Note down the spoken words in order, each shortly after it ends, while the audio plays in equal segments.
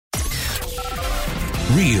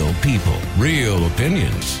Real people, real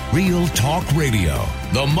opinions, real talk radio.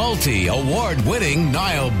 The multi-award-winning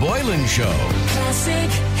Niall Boylan Show.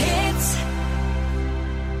 Classic hits.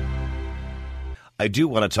 I do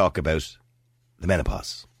want to talk about the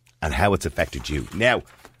menopause and how it's affected you. Now,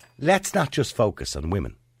 let's not just focus on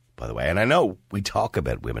women, by the way. And I know we talk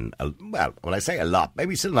about women, well, when I say a lot,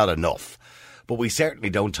 maybe still not enough, but we certainly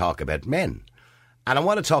don't talk about men. And I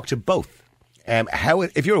want to talk to both.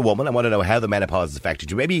 If you're a woman, I want to know how the menopause has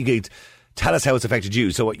affected you. Maybe you could tell us how it's affected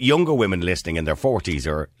you. So younger women listening in their 40s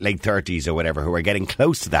or late 30s or whatever who are getting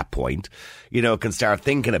close to that point, you know, can start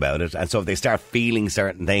thinking about it. And so if they start feeling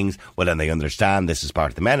certain things, well, then they understand this is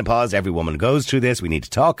part of the menopause. Every woman goes through this. We need to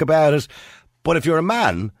talk about it. But if you're a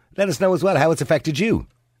man, let us know as well how it's affected you.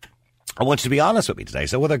 I want you to be honest with me today.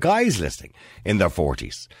 So whether guys listening in their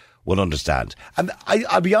 40s will understand. And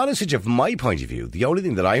I'll be honest with you, from my point of view, the only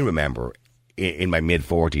thing that I remember in my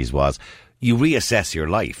mid-40s was you reassess your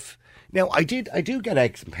life. Now, I do get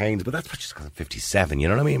aches and pains, but that's just because I'm 57, you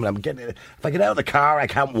know what I mean? If I get out of the car, I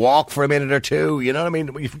can't walk for a minute or two, you know what I mean?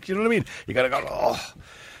 You know what I mean? You got to go, oh.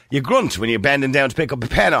 You grunt when you're bending down to pick up a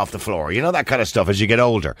pen off the floor, you know, that kind of stuff as you get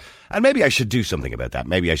older. And maybe I should do something about that.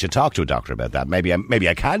 Maybe I should talk to a doctor about that. Maybe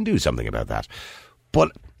I can do something about that.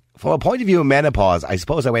 But from a point of view of menopause, I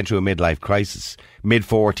suppose I went through a midlife crisis,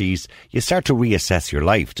 mid-40s. You start to reassess your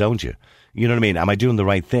life, don't you? You know what I mean? Am I doing the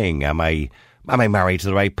right thing? Am I married to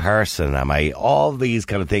the right person? All these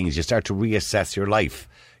kind of things. You start to reassess your life.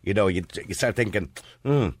 You know, you start thinking,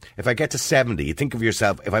 if I get to 70, you think of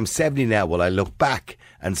yourself, if I'm 70 now, will I look back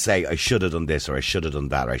and say, I should have done this, or I should have done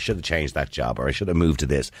that, or I should have changed that job, or I should have moved to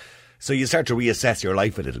this. So you start to reassess your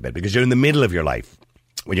life a little bit, because you're in the middle of your life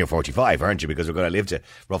when you're 45, aren't you? Because we're going to live to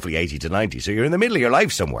roughly 80 to 90. So you're in the middle of your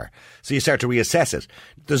life somewhere. So you start to reassess it.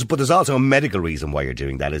 But there's also a medical reason why you're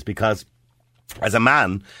doing that, is because as a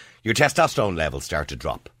man, your testosterone levels start to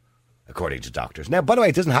drop, according to doctors. Now, by the way,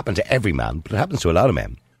 it doesn't happen to every man, but it happens to a lot of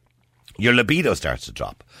men. Your libido starts to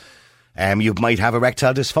drop. You might have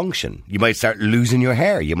erectile dysfunction. You might start losing your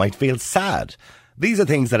hair. You might feel sad. These are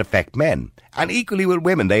things that affect men. And equally with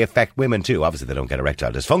women, they affect women too. Obviously, they don't get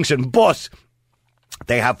erectile dysfunction, but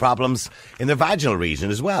they have problems in their vaginal region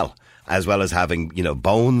as well as having, you know,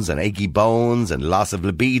 bones and achy bones and loss of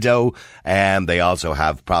libido. And they also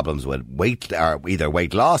have problems with weight, or either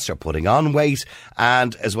weight loss or putting on weight.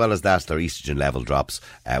 And as well as that, their estrogen level drops,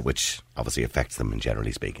 which obviously affects them,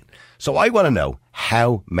 generally speaking. So I want to know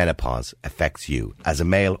how menopause affects you as a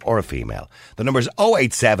male or a female. The number is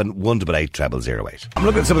 087 188 0008. I'm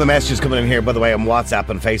looking at some of the messages coming in here, by the way, on WhatsApp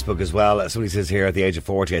and Facebook as well. Somebody says here, at the age of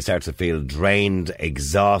 40, I started to feel drained,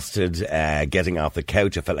 exhausted, getting off the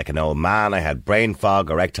couch. I felt like an old man. I had brain fog,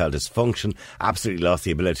 erectile dysfunction, absolutely lost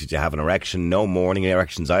the ability to have an erection. No morning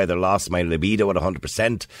erections either. Lost my libido at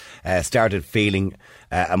 100%. Started feeling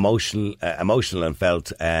emotional and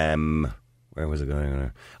felt... where was it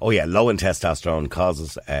going? Oh yeah, low in testosterone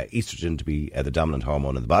causes estrogen to be the dominant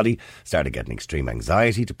hormone in the body. Started getting extreme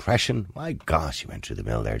anxiety, depression. My gosh, he went through the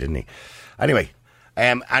mill there, didn't he? Anyway,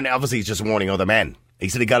 and obviously he's just warning other men. He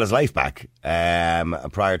said he got his life back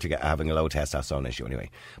prior to having a low testosterone issue anyway.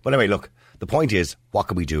 But anyway, look, the point is, what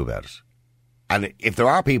can we do about it? And if there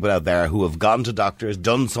are people out there who have gone to doctors,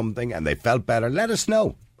 done something, and they felt better, let us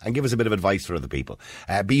know. And give us a bit of advice for other people.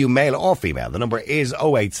 Be you male or female. The number is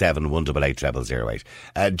 087 188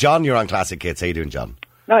 0008. John, you're on Classic Hits. How you doing, John?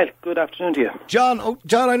 Niall, good afternoon to you. John,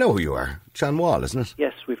 I know who you are. John Wall, isn't it?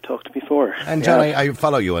 Yes, we've talked before. And John, I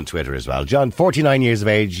follow you on Twitter as well. John, 49 years of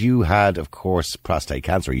age. You had, of course, prostate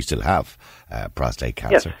cancer. You still have prostate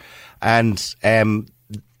cancer. Yes. And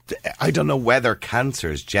I don't know whether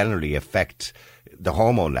cancers generally affect the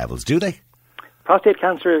hormone levels, do they? Prostate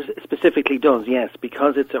cancer specifically does, yes,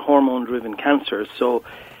 because it's a hormone-driven cancer. So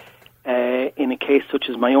in a case such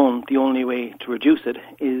as my own, the only way to reduce it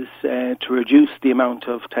is to reduce the amount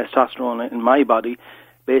of testosterone in my body,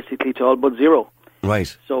 basically to all but zero.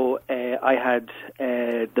 Right. So I had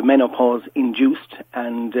the menopause induced,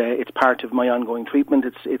 and it's part of my ongoing treatment.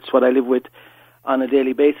 It's what I live with on a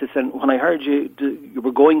daily basis. And when I heard you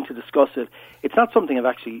were going to discuss it, it's not something I've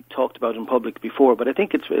actually talked about in public before, but I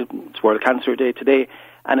think it's World Cancer Day today,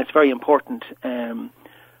 and it's very important. By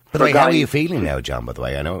the way, how are you feeling now, John? By the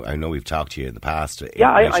way, I know we've talked to you in the past.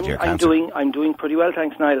 I'm doing pretty well,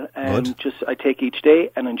 thanks, Niall. I take each day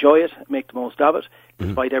and enjoy it, make the most of it,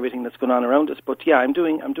 despite everything that's going on around us. But yeah, I'm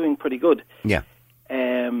doing pretty good. Yeah.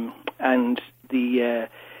 And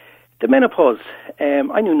the menopause,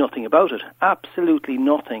 I knew nothing about it, absolutely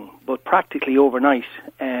nothing. But practically overnight,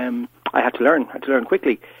 I had to learn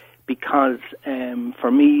quickly, because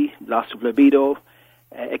for me, loss of libido,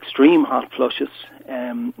 extreme hot flushes,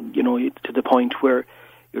 to the point where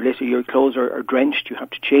your clothes are drenched, you have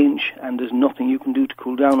to change, and there's nothing you can do to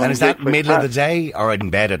cool down. And is that middle of the day or in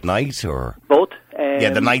bed at night? Or both?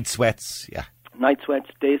 The night sweats, yeah. Night sweats,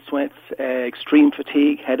 day sweats, extreme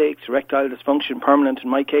fatigue, headaches, erectile dysfunction, permanent in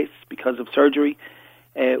my case because of surgery,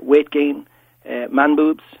 weight gain, man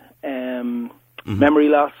boobs, memory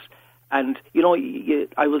loss. And,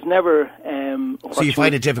 I was never... so you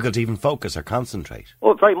find it difficult to even focus or concentrate?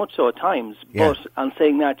 Oh, very much so at times. Yeah. But on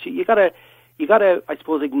saying that, you gotta, I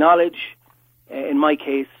suppose, acknowledge, in my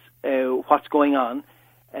case, what's going on.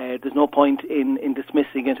 There's no point in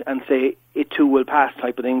dismissing it and say it too will pass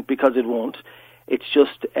type of thing, because it won't. It's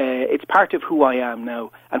just, it's part of who I am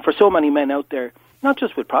now. And for so many men out there, not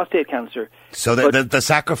just with prostate cancer. So the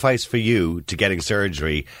sacrifice for you to getting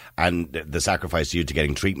surgery and the sacrifice to you to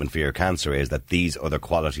getting treatment for your cancer is that these other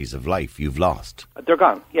qualities of life you've lost. They're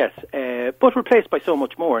gone, yes. But replaced by so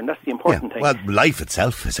much more, and that's the important thing. Well, life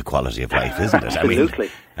itself is a quality of life, isn't it?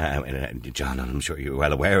 Absolutely. John, I'm sure you're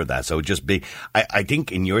well aware of that. So just I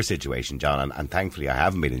think in your situation, John, and thankfully I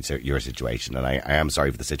haven't been in your situation, and I am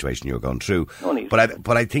sorry for the situation you were going through. No need.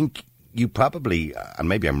 But I think you probably, and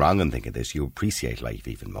maybe I'm wrong in thinking this, you appreciate life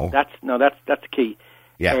even more. That's the key.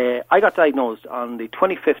 Yeah. I got diagnosed on the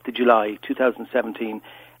 25th of July 2017,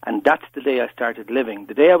 and that's the day I started living.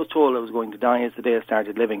 The day I was told I was going to die is the day I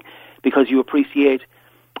started living, because you appreciate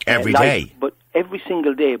every life, day, but every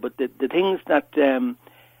single day. But the things that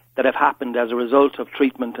have happened as a result of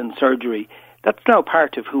treatment and surgery, that's now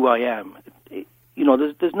part of who I am.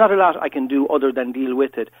 There's not a lot I can do other than deal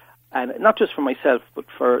with it. And not just for myself, but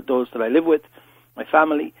for those that I live with, my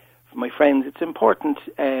family, for my friends. It's important.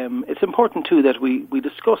 It's important too that we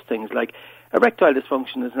discuss things like erectile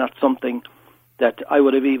dysfunction is not something that I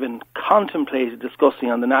would have even contemplated discussing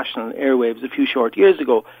on the national airwaves a few short years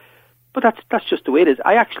ago. But that's just the way it is.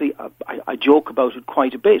 I actually I joke about it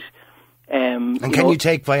quite a bit. And can you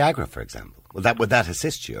take Viagra, for example? Would that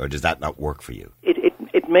assist you, or does that not work for you?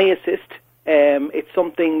 It may assist. It's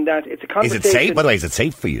something that it's a conversation. Is it safe? By the way, is it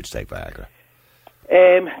safe for you to take Viagra?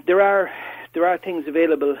 There are things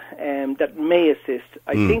available that may assist.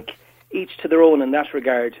 I think each to their own in that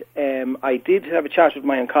regard. I did have a chat with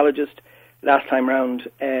my oncologist last time round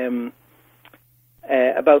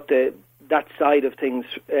about that side of things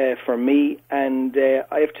for me, and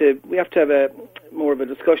we have to have more of a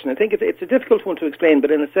discussion. I think it's a difficult one to explain,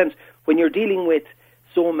 but in a sense, when you're dealing with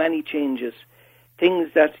so many changes, things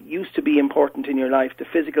that used to be important in your life, the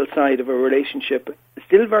physical side of a relationship,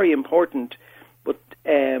 still very important, but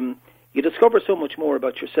you discover so much more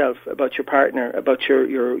about yourself, about your partner, about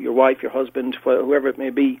your wife, your husband, whoever it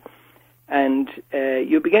may be, and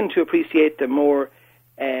you begin to appreciate them more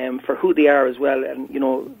for who they are as well. And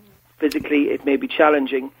physically it may be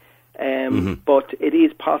challenging, but it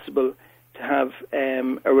is possible to have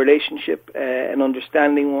a relationship, an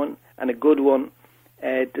understanding one, and a good one.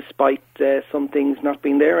 Despite some things not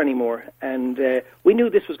being there anymore. And we knew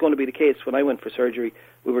this was going to be the case when I went for surgery.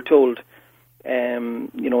 We were told, in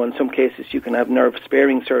some cases you can have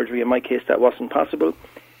nerve-sparing surgery. In my case, that wasn't possible.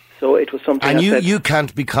 So it was something... And you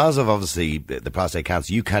can't, because of obviously the prostate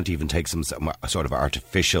cancer, you can't even take some sort of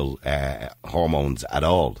artificial hormones at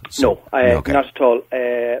all. So, no, okay. Not at all.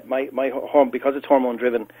 My hormone, because it's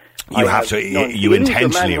hormone-driven... You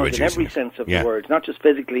intentionally reduce it. In every sense of the word, not just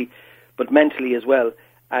physically, but mentally as well.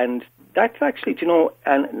 And that's actually,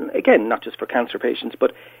 and again, not just for cancer patients,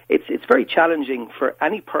 but it's very challenging for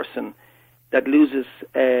any person that loses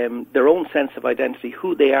their own sense of identity,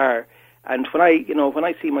 who they are. And when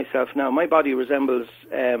I see myself now, my body resembles,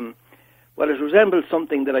 it resembles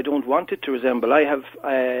something that I don't want it to resemble. I have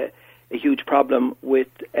a huge problem with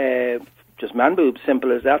just man boobs,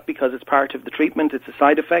 simple as that, because it's part of the treatment, it's a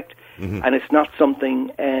side effect, and it's not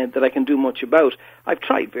something that I can do much about. I've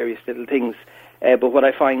tried various little things, but what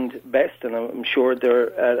I find best, and I'm sure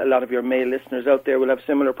there are a lot of your male listeners out there will have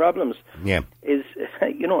similar problems, is,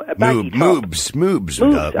 a baggy top.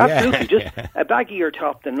 Moobs, absolutely, just a baggier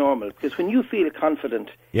top than normal, because when you feel confident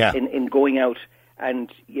in going out,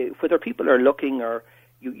 and whether people are looking or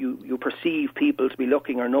you perceive people to be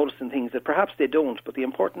looking or noticing things that perhaps they don't, but the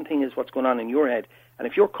important thing is what's going on in your head. And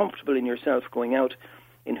if you're comfortable in yourself going out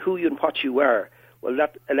in who you and what you are, well,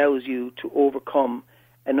 that allows you to overcome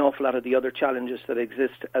an awful lot of the other challenges that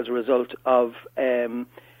exist as a result of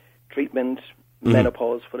treatment,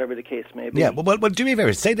 menopause, whatever the case may be. Yeah, well, do me a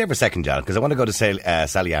favour, stay there for a second, John, because I want to go to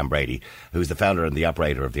Sally Ann Brady, who's the founder and the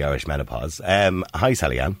operator of the Irish Menopause. Hi,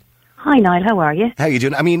 Sally Ann. Hi Niall, how are you? How are you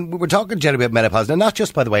doing? I mean, we're talking generally about menopause, and not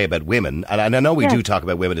just, by the way, about women, and I know we do talk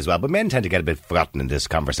about women as well, but men tend to get a bit forgotten in this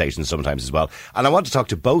conversation sometimes as well. And I want to talk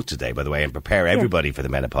to both today, by the way, and prepare everybody for the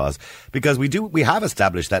menopause, because we have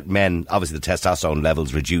established that men, obviously the testosterone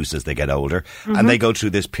levels reduce as they get older, and they go through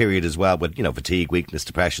this period as well with, fatigue, weakness,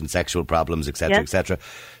 depression, sexual problems, etc., etc.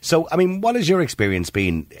 So, I mean, what has your experience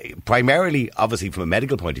been? Primarily, obviously, from a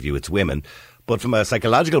medical point of view, it's women, but from a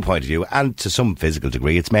psychological point of view, and to some physical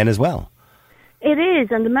degree, it's men as well. It is,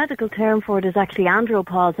 and the medical term for it is actually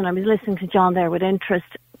andropause, and I was listening to John there with interest.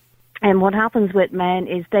 And what happens with men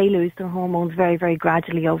is they lose their hormones very, very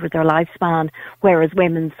gradually over their lifespan, whereas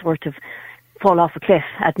women sort of fall off a cliff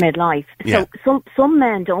at midlife. Yeah. So some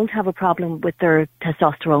men don't have a problem with their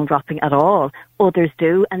testosterone dropping at all. Others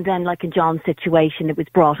do. And then, like in John's situation, it was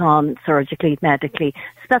brought on surgically, medically.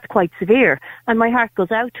 So that's quite severe. And my heart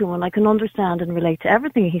goes out to him, and I can understand and relate to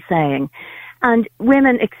everything he's saying. And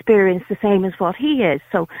women experience the same as what he is.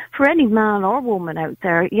 So for any man or woman out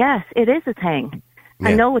there, yes, it is a thing. Yeah.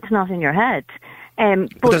 I know it's not in your head.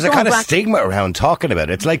 But there's a kind of stigma around talking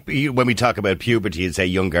about it. It's like when we talk about puberty and say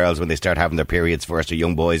young girls when they start having their periods first, or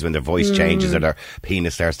young boys when their voice changes or their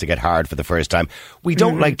penis starts to get hard for the first time. We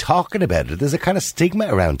don't like talking about it. There's a kind of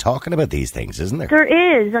stigma around talking about these things, isn't there?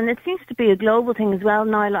 There is, and it seems to be a global thing as well,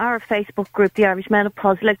 Niall. Our Facebook group, the Irish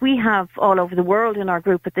Menopause, we have all over the world in our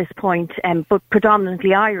group at this point, but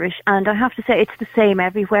predominantly Irish, and I have to say it's the same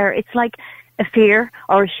everywhere. It's like a fear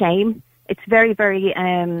or a shame. It's very, very...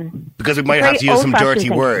 because we might have to use some dirty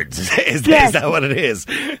words. Is that what it is?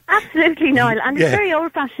 Absolutely, Niall. And it's very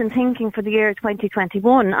old-fashioned thinking for the year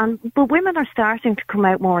 2021. But women are starting to come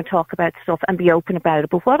out more and talk about stuff and be open about it.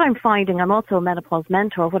 But what I'm finding, I'm also a menopause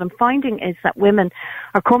mentor, what I'm finding is that women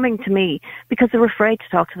are coming to me because they're afraid to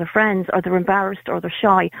talk to their friends, or they're embarrassed, or they're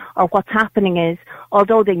shy, or what's happening is,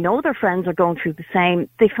 although they know their friends are going through the same,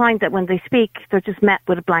 they find that when they speak, they're just met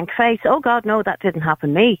with a blank face. Oh, God, no, that didn't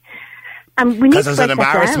happen to me. Because there's an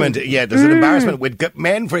embarrassment. Yeah, there's an embarrassment. With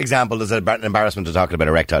men, for example, there's an embarrassment to talking about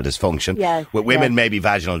erectile dysfunction. Yes, with women, maybe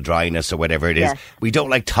vaginal dryness or whatever it is. Yes. We don't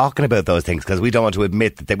like talking about those things because we don't want to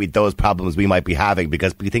admit that those problems we might be having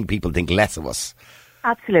because we think people think less of us.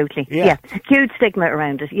 Absolutely, yeah. Huge stigma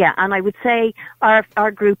around it, yeah. And I would say our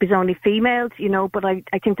group is only females, but I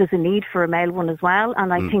think there's a need for a male one as well,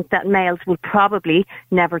 and I think that males will probably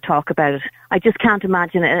never talk about it. I just can't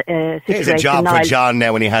imagine a situation. Here's a job for John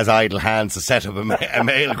now when he has idle hands to set up a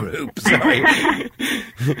male group, sorry.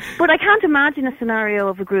 But I can't imagine a scenario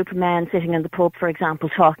of a group of men sitting in the pub, for example,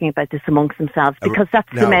 talking about this amongst themselves, because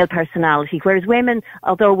that's the male personality, whereas women,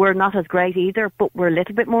 although we're not as great either, but we're a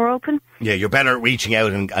little bit more open. Yeah, you're better at reaching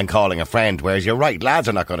out and calling a friend, whereas you're right, lads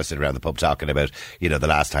are not going to sit around the pub talking about the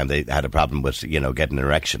last time they had a problem with getting an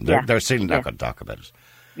erection. They're certainly not going to talk about it.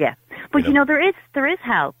 Yeah, but there is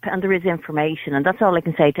help and there is information, and that's all I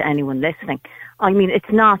can say to anyone listening. I mean,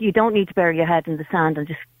 it's not, you don't need to bury your head in the sand and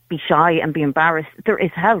just be shy and be embarrassed. There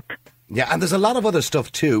is help. Yeah, and there's a lot of other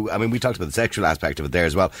stuff too. I mean, we talked about the sexual aspect of it there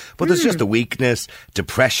as well. But there's just the weakness.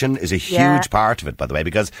 Depression is a huge part of it, by the way,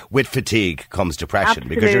 because with fatigue comes depression.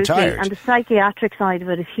 Absolutely. Because you're tired. And the psychiatric side of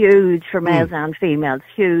it is huge for males and females.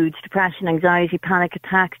 Huge. Depression, anxiety, panic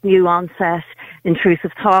attacks, new onset,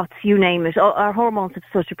 intrusive thoughts, you name it. Our hormones have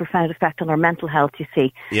such a profound effect on our mental health, you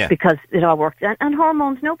see, because it all works. And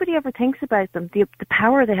hormones, nobody ever thinks about them. The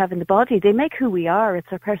power they have in the body, they make who we are. It's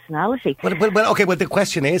our personality. Well, the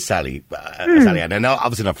question is, Sally, Sally, and I know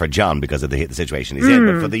obviously not for John because of the situation he's in,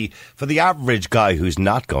 but for the average guy who's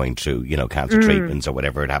not going through cancer treatments or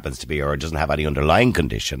whatever it happens to be, or doesn't have any underlying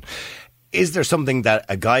condition, is there something that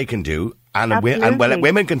a guy can do? And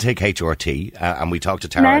women can take HRT, and we talked to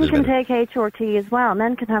Tara. Men can take HRT as well.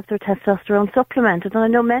 Men can have their testosterone supplemented, and I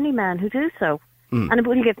know many men who do so. And it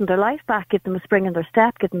will give them their life back, give them a spring in their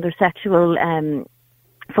step, give them their sexual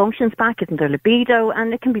functions back, give them their libido,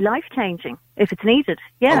 and it can be life-changing if it's needed.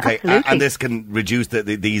 Yeah, okay. Absolutely. And this can reduce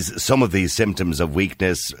some of these symptoms of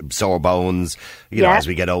weakness, sore bones, know, as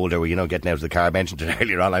we get older, getting out of the car. I mentioned it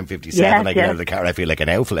earlier on, I'm 57, I get out of the car, I feel like an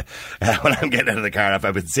outfit. When I'm getting out of the car, if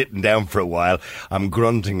I've been sitting down for a while, I'm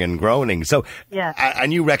grunting and groaning. So,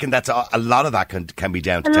 and you reckon that's a lot of that can be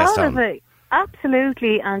down to testosterone? A lot of it.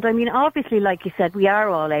 Absolutely, and I mean, obviously, like you said, we are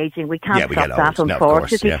all ageing. We can't stop that,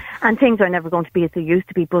 unfortunately. And things are never going to be as they used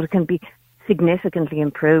to be, but it can be significantly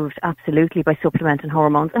improved, absolutely, by supplementing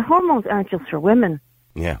hormones. And hormones aren't just for women.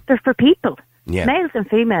 Yeah. They're for people. Yeah. Males and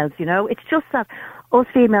females, It's just that us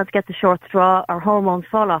females get the short straw, our hormones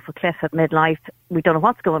fall off a cliff at midlife, we don't know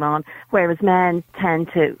what's going on, whereas men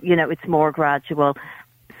tend to, it's more gradual.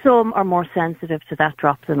 Some are more sensitive to that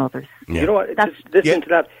drop than others. Yeah. You know what, just listening to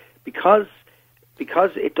that, because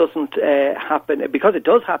because it doesn't happen, because it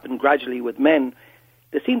does happen gradually with men,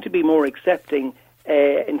 they seem to be more accepting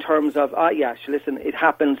in terms of, listen, it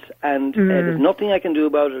happens, and there's nothing I can do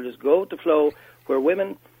about it. Just go with the flow. Where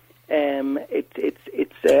women, it's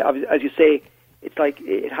as you say, it's like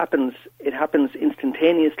it happens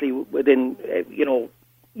instantaneously within,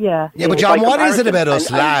 Yeah. Yeah, but John, what is it about us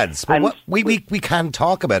and- lads? and- But we can't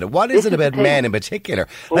talk about it. What is it This is about the thing. men in particular?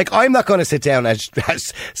 Like, I'm not going to sit down, as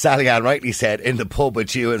Sally Ann rightly said, in the pub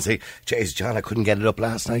with you and say, "Jeez, John, I couldn't get it up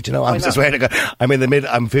last night." I'm just swear to God,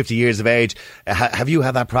 I'm 50 years of age. Have you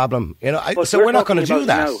had that problem? But So we're not going to talking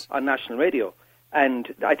do about that. it now on national radio,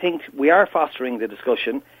 and I think we are fostering the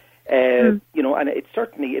discussion. And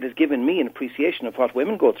it has given me an appreciation of what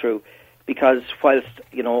women go through, because whilst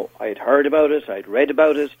I had heard about it, I'd read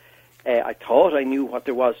about it, I thought I knew what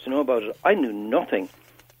there was to know about it. I knew nothing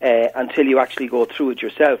until you actually go through it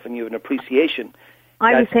yourself and you have an appreciation.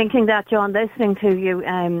 I was thinking that, John, listening to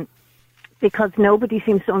you, because nobody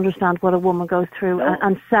seems to understand what a woman goes through, No.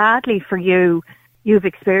 and sadly for you, you've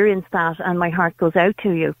experienced that, and my heart goes out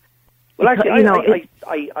to you. Well, actually,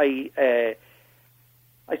 Because,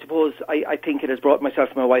 I suppose I think it has brought myself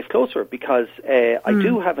and my wife closer, because I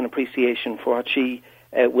do have an appreciation for what she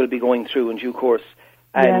will be going through in due course,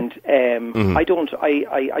 and I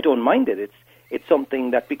don't mind it. It's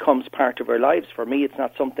something that becomes part of our lives. For me, it's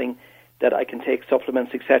not something that I can take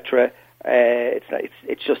supplements, etc.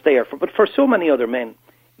 It's just there. But for so many other men,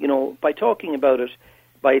 by talking about it,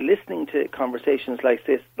 by listening to conversations like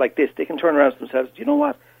this, they can turn around to themselves. Do you know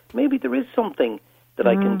what? Maybe there is something that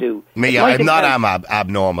I can do. Me, I'm not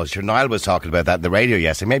abnormal. Sure, Niall was talking about that on the radio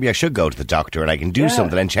yesterday. Maybe I should go to the doctor and I can do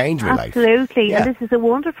something and change my life. Absolutely, Yeah. and this is a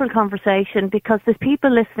wonderful conversation, because there's people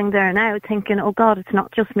listening there now thinking, oh God, it's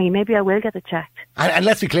not just me, maybe I will get it checked. And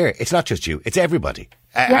let's be clear, it's not just you, it's everybody.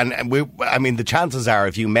 And the chances are,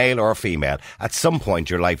 if you male or female, at some point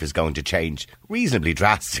your life is going to change reasonably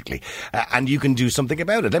drastically, and you can do something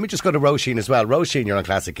about it. Let me just go to Roisin as well. Roisin, you're on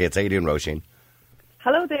Classic Hits. How you doing, Roisin?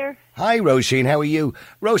 Hello there. Hi, Roisin. How are you?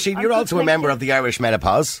 Roisin, you're good, also a thank member you. of the Irish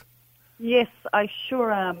Menopause. Yes, I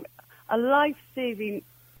sure am. A life-saving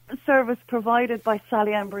service provided by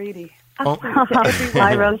Sally Ann Brady. Absolutely to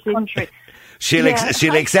everyone in the country. She'll Yeah,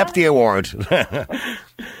 she'll I accept can. the award.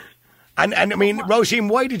 and I mean, Roisin,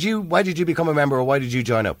 why did you become a member, or why did you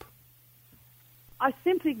join up? I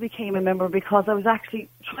simply became a member because I was actually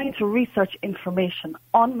trying to research information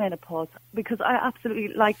on menopause, because I absolutely,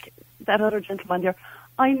 like that other gentleman there,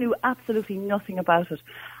 I knew absolutely nothing about it.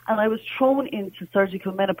 And I was thrown into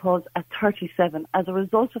surgical menopause at 37 as a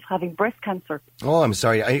result of having breast cancer. Oh, I'm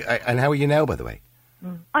sorry. And how are you now, by the way?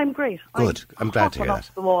 I'm great. Good. I'm glad to hear hopping that.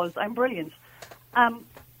 off the walls. I'm brilliant. I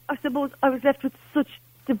suppose I was left with such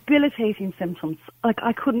debilitating symptoms. Like,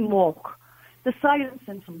 I couldn't walk. The silent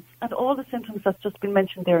symptoms and all the symptoms that's just been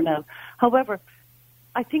mentioned there now. However,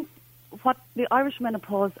 I think what the Irish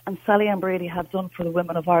Menopause and Sally Ann Brady have done for the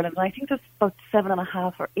women of Ireland, and I think there's about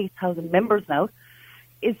 7,500 or 8,000 members now,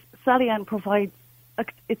 is Sally Ann provides,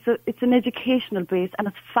 it's an educational base and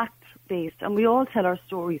it's fact based, and we all tell our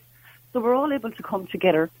stories. So we're all able to come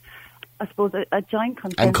together, I suppose, a giant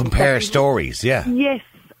consensus. And compare that we- stories, yeah. Yes,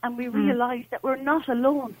 and we realise that we're not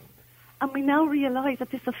alone. And we now realise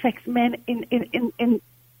that this affects men in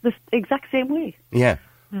the exact same way. Yeah.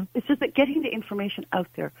 It's just that getting the information out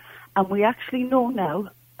there. And we actually know now,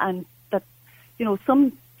 and that,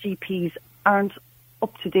 some GPs aren't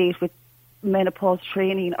up to date with menopause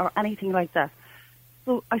training or anything like that.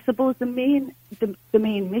 So I suppose the main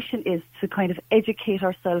mission is to kind of educate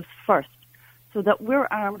ourselves first, so that we're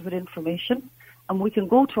armed with information and we can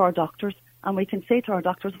go to our doctors and we can say to our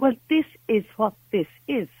doctors, well, this is what this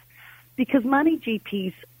is. Because many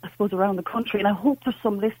GPs, I suppose, around the country, and I hope there's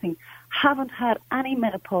some listening, haven't had any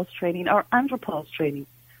menopause training or andropause training.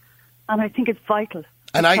 And I think it's vital.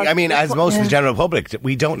 And I mean, as most of the general public,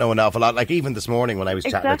 we don't know an awful lot. Like, even this morning when I was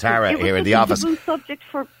chatting to Tara here in the office. It was a taboo subject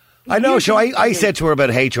for I know, years sure. and I years. said to her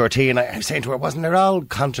about HRT, and I was saying to her, wasn't there all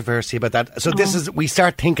controversy about that? So this is, we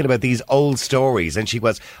start thinking about these old stories, and she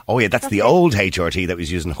was, oh yeah, that's the old HRT that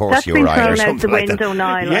was using horse That's been urine or thrown out something the like window, that.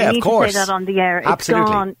 Niall. Yeah, I of need course. to say that on the air.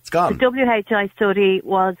 Absolutely. It's gone. The WHI study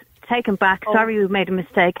was taken back. Sorry, we made a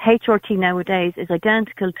mistake. HRT nowadays is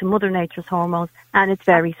identical to Mother Nature's hormones, and it's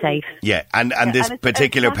very safe. Yeah, and this and it's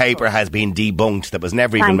particular accessible. paper has been debunked. That was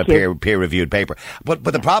never even Thank a you. peer-reviewed paper. But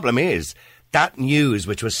the problem is, that news,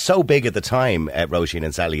 which was so big at the time, Roisin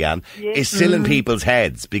and Sally Ann, is still in people's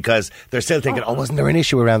heads, because they're still thinking, oh, wasn't there an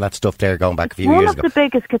issue around that stuff there going back a few One years of ago? the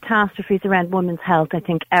biggest catastrophes around women's health, I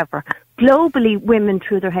think, ever. Globally, women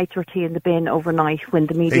threw their HRT in the bin overnight when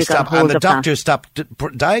the media They got stopped, hold and the of that. doctors stopped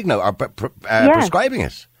prescribing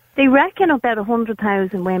it. They reckon about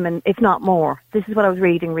 100,000 women, if not more, this is what I was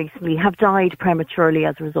reading recently, have died prematurely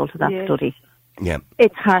as a result of that study. Yeah.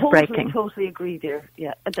 It's heartbreaking. Totally agree there.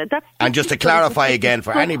 Yeah. And just to clarify again,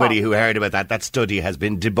 for anybody who heard about that study has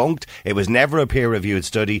been debunked. It was never a peer-reviewed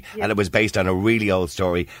study, and it was based on a really old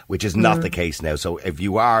story, which is not the case now. So if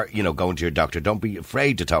you are, going to your doctor, don't be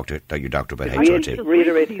afraid to talk to your doctor about HRT. It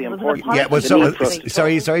reiterates the importance. Yeah, well,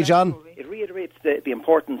 sorry, John. It reiterates the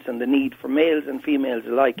importance and the need for males and females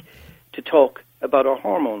alike to talk about our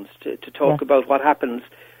hormones, to talk about what happens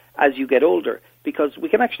as you get older, because we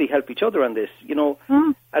can actually help each other on this.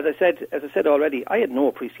 As I said already, I had no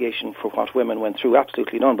appreciation for what women went through,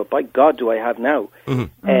 absolutely none. But by God, do I have now?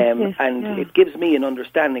 It gives me an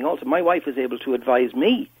understanding. Also, my wife is able to advise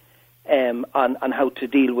me on how to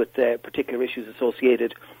deal with particular issues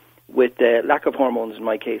associated with lack of hormones in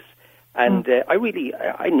my case. And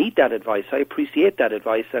I need that advice. I appreciate that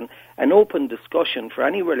advice, and an open discussion for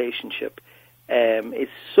any relationship is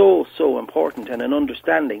so important, and an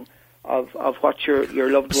understanding of what your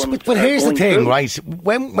loved ones but here's the thing, through. right?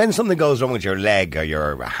 When something goes wrong with your leg or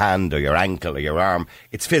your hand or your ankle or your arm,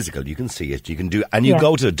 it's physical. You can see it. You can do, and you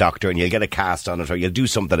go to the doctor and you'll get a cast on it, or you'll do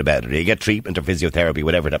something about it, or you get treatment or physiotherapy,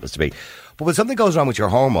 whatever it happens to be. But when something goes wrong with your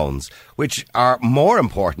hormones, which are more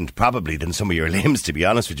important probably than some of your limbs, to be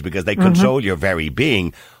honest with you, because they control your very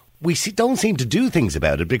being, we don't seem to do things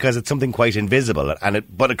about it because it's something quite invisible,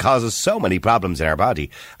 but it causes so many problems in our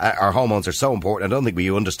body. Our hormones are so important. I don't think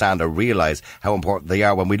we understand or realise how important they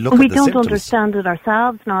are when we look at the symptoms. We don't understand it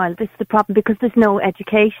ourselves, Niall. This is the problem, because there's no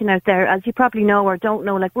education out there. As you probably know or don't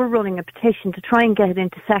know, we're running a petition to try and get it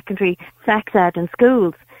into secondary sex ed in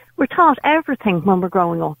schools. We're taught everything when we're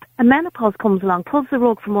growing up. And menopause comes along, pulls the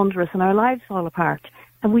rug from under us, and our lives fall apart.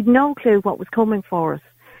 And we'd no clue what was coming for us.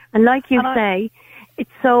 And like you say,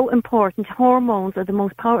 it's so important. Hormones are the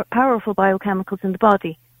most powerful biochemicals in the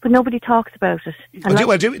body, but nobody talks about it.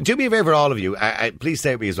 Do me a favour, all of you. Please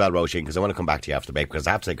stay with me as well, Roisin, because I want to come back to you after the break, because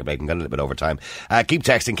I have to take a break. I'm going a little bit over time. Keep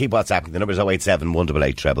texting, keep WhatsApping. The number is 087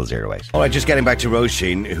 188 0008. All right, just getting back to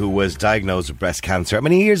Roisin, who was diagnosed with breast cancer. How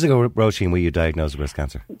many years ago, Roisin, were you diagnosed with breast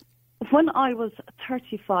cancer? When I was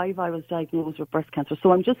 35, I was diagnosed with breast cancer.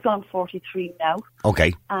 So I'm just gone 43 now.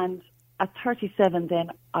 Okay. And at 37,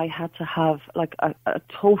 then I had to have a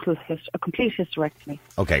complete hysterectomy.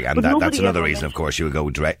 Okay, and that's another reason, of course, you'll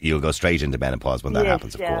go straight into menopause when that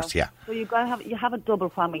happens, of course. Yeah. So you have a double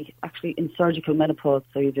whammy actually in surgical menopause.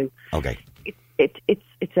 So you do. Okay.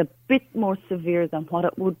 It's a bit more severe than what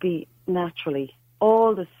it would be naturally.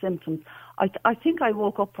 All the symptoms. I think I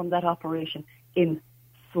woke up from that operation in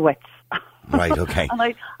sweats. Right. Okay. And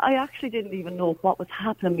I actually didn't even know what was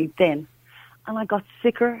happening to me then. And I got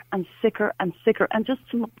sicker and sicker and sicker. And just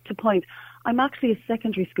to point, I'm actually a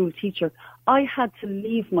secondary school teacher. I had to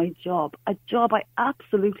leave my job, a job I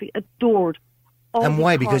absolutely adored. And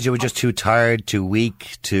why? Because you were just too tired, too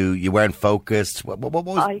weak, you weren't focused? What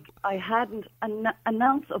was... I hadn't an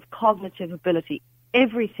ounce of cognitive ability.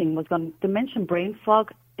 Everything was gone. To mention brain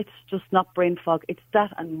fog, it's just not brain fog. It's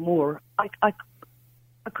that and more. I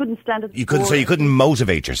couldn't stand it. So you couldn't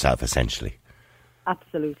motivate yourself, essentially.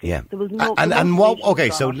 Absolutely. Yeah. There was no. And what?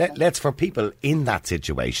 Okay, so let's for people in that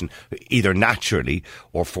situation, either naturally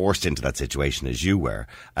or forced into that situation as you were.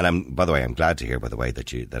 And I'm glad to hear, by the way,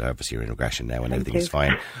 that obviously you're in regression now and everything is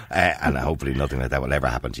fine, and hopefully nothing like that will ever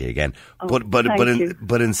happen to you again.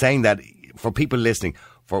 But in saying that, for people listening,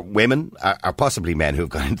 for women or possibly men who have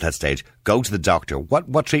gone into that stage, go to the doctor.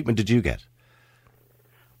 What treatment did you get?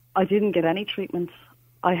 I didn't get any treatment.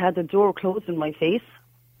 I had the door closed in my face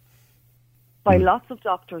by lots of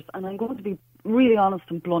doctors, and I'm going to be really honest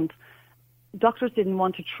and blunt. Doctors didn't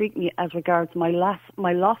want to treat me as regards my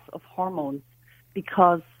loss of hormones,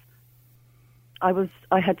 because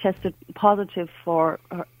I had tested positive for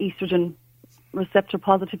estrogen receptor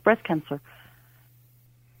positive breast cancer.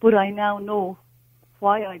 But I now know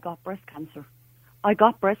why I got breast cancer. I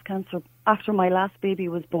got breast cancer after my last baby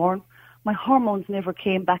was born. My hormones never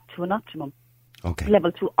came back to an optimum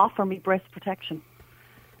level to offer me breast protection.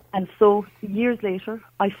 And so years later,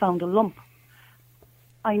 I found a lump.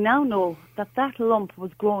 I now know that lump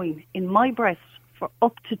was growing in my breast for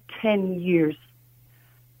up to 10 years.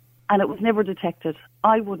 And it was never detected.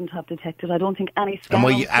 I wouldn't have detected. I don't think any scan.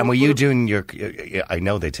 And were you doing your... I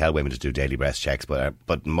know they tell women to do daily breast checks,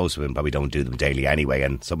 but most women probably don't do them daily anyway,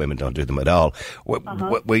 and some women don't do them at all,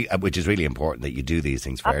 which is really important that you do these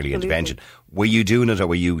things for early intervention. Were you doing it, or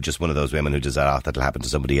were you just one of those women who just said, that'll happen to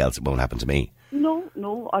somebody else, it won't happen to me?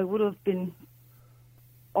 No, I would have been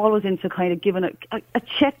always into kind of giving a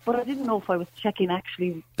check, but I didn't know if I was checking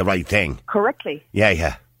actually... the right thing. Correctly.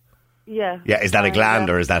 Yeah. Yeah. Yeah, is that a gland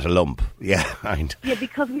or is that a lump? Yeah, right. Yeah,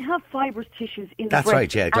 because we have fibrous tissues in the That's breast.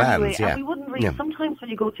 right, yeah, glands, anyway, yeah. And we wouldn't really, Yeah. sometimes when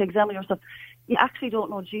you go to examine yourself, you actually don't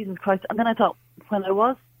know, Jesus Christ. And then I thought, when I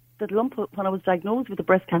was diagnosed with the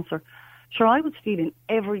breast cancer, sure, I was feeling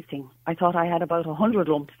everything. I thought I had about 100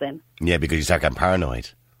 lumps then. Yeah, because you start getting paranoid.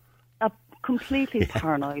 Completely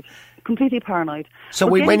paranoid. Completely paranoid. So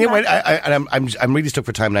But I'm really stuck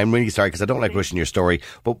for time, and I'm really sorry because I don't like rushing your story.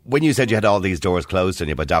 But when you said you had all these doors closed on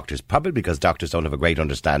you by doctors, probably because doctors don't have a great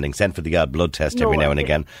understanding, sent for the odd blood test every now and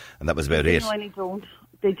again, and that was about it. No, and they don't.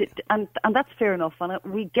 They did, and that's fair enough, and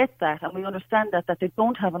we get that, and we understand that they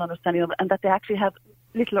don't have an understanding of it, and that they actually have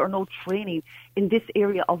little or no training in this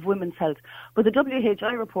area of women's health. But the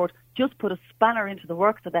WHI report just put a spanner into the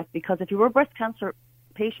works of that, because if you were a breast cancer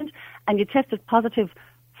patient and you tested positive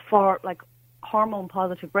for like hormone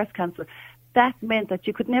positive breast cancer, that meant that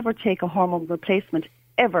you could never take a hormone replacement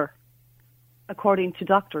ever, according to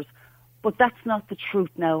doctors. But that's not the truth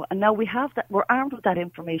now. And now we have that, we're armed with that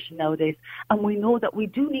information nowadays. And we know that we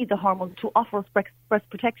do need the hormones to offer us breast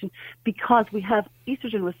protection, because we have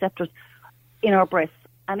estrogen receptors in our breasts.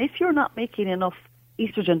 And if you're not making enough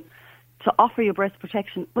estrogen to offer you breast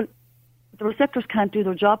protection, well, the receptors can't do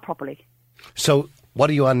their job properly. So what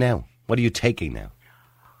are you on now? What are you taking now?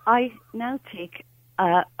 I now take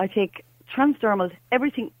transdermal,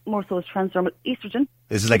 everything more so is transdermal estrogen.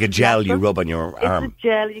 This is like a gel you rub on your arm. It's a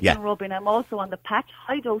gel you can rub in. I'm also on the patch,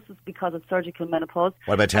 high doses because of surgical menopause.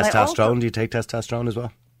 What about testosterone? Do you take testosterone as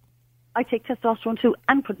well? I take testosterone too,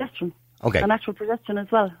 and progesterone. Okay. And natural progesterone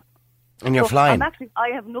as well. And you're flying. I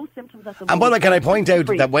have no symptoms at the moment. And by the way, can I point out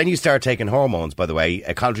that when you start taking hormones, by the way,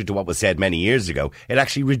 contrary to what was said many years ago, it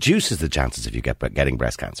actually reduces the chances of you getting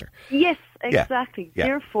breast cancer. Yes, exactly. Yeah.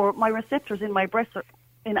 Therefore, my receptors in my breasts,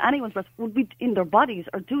 in anyone's breast, would be in their bodies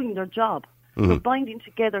are doing their job. We're binding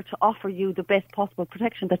together to offer you the best possible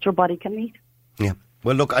protection that your body can need. Yeah.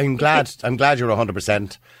 Well, look, I'm glad you're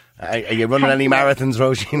 100%. Are you running any marathons,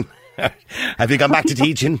 Roisin? Have you gone back to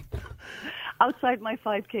teaching? Outside my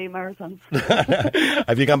 5K marathons.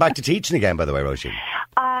 Have you gone back to teaching again, by the way, Roisin?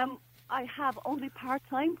 I have only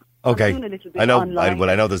part-time. Okay. I'm doing a little bit I know. online.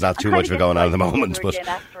 I know there's not too much for going on at the moment, but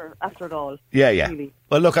after it all. Yeah. Really.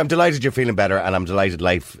 Well, look, I'm delighted you're feeling better, and I'm delighted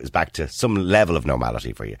life is back to some level of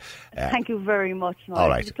normality for you. Thank you very much, Niall. All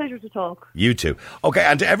right. It's a pleasure to talk. You too. Okay,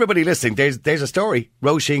 and to everybody listening, there's a story.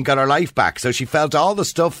 Roisin got her life back, so she felt all the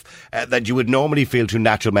stuff that you would normally feel through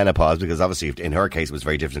natural menopause, because obviously in her case it was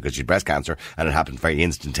very different because she had breast cancer and it happened very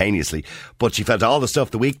instantaneously. But she felt all the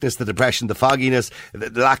stuff: the weakness, the depression, the fogginess,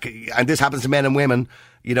 the lack. And this happens to men and women.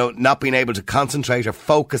 You know, not being able to concentrate or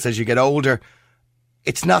focus as you get older.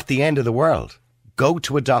 It's not the end of the world. Go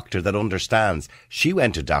to a doctor that understands. She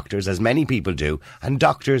went to doctors, as many people do, and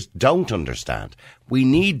doctors don't understand. We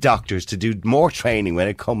need doctors to do more training when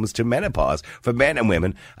it comes to menopause for men and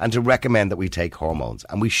women, and to recommend that we take hormones.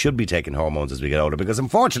 And we should be taking hormones as we get older, because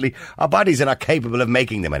unfortunately our bodies are not capable of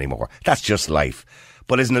making them anymore. That's just life.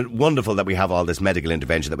 But isn't it wonderful that we have all this medical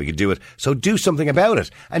intervention that we can do it? So do something about it.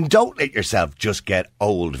 And don't let yourself just get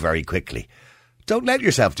old very quickly. Don't let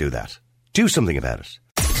yourself do that. Do something about it.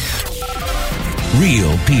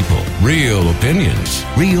 Real people, real opinions,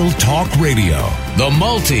 real talk radio. The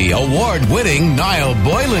multi-award-winning Niall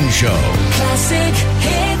Boylan Show. Classic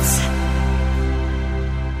hits.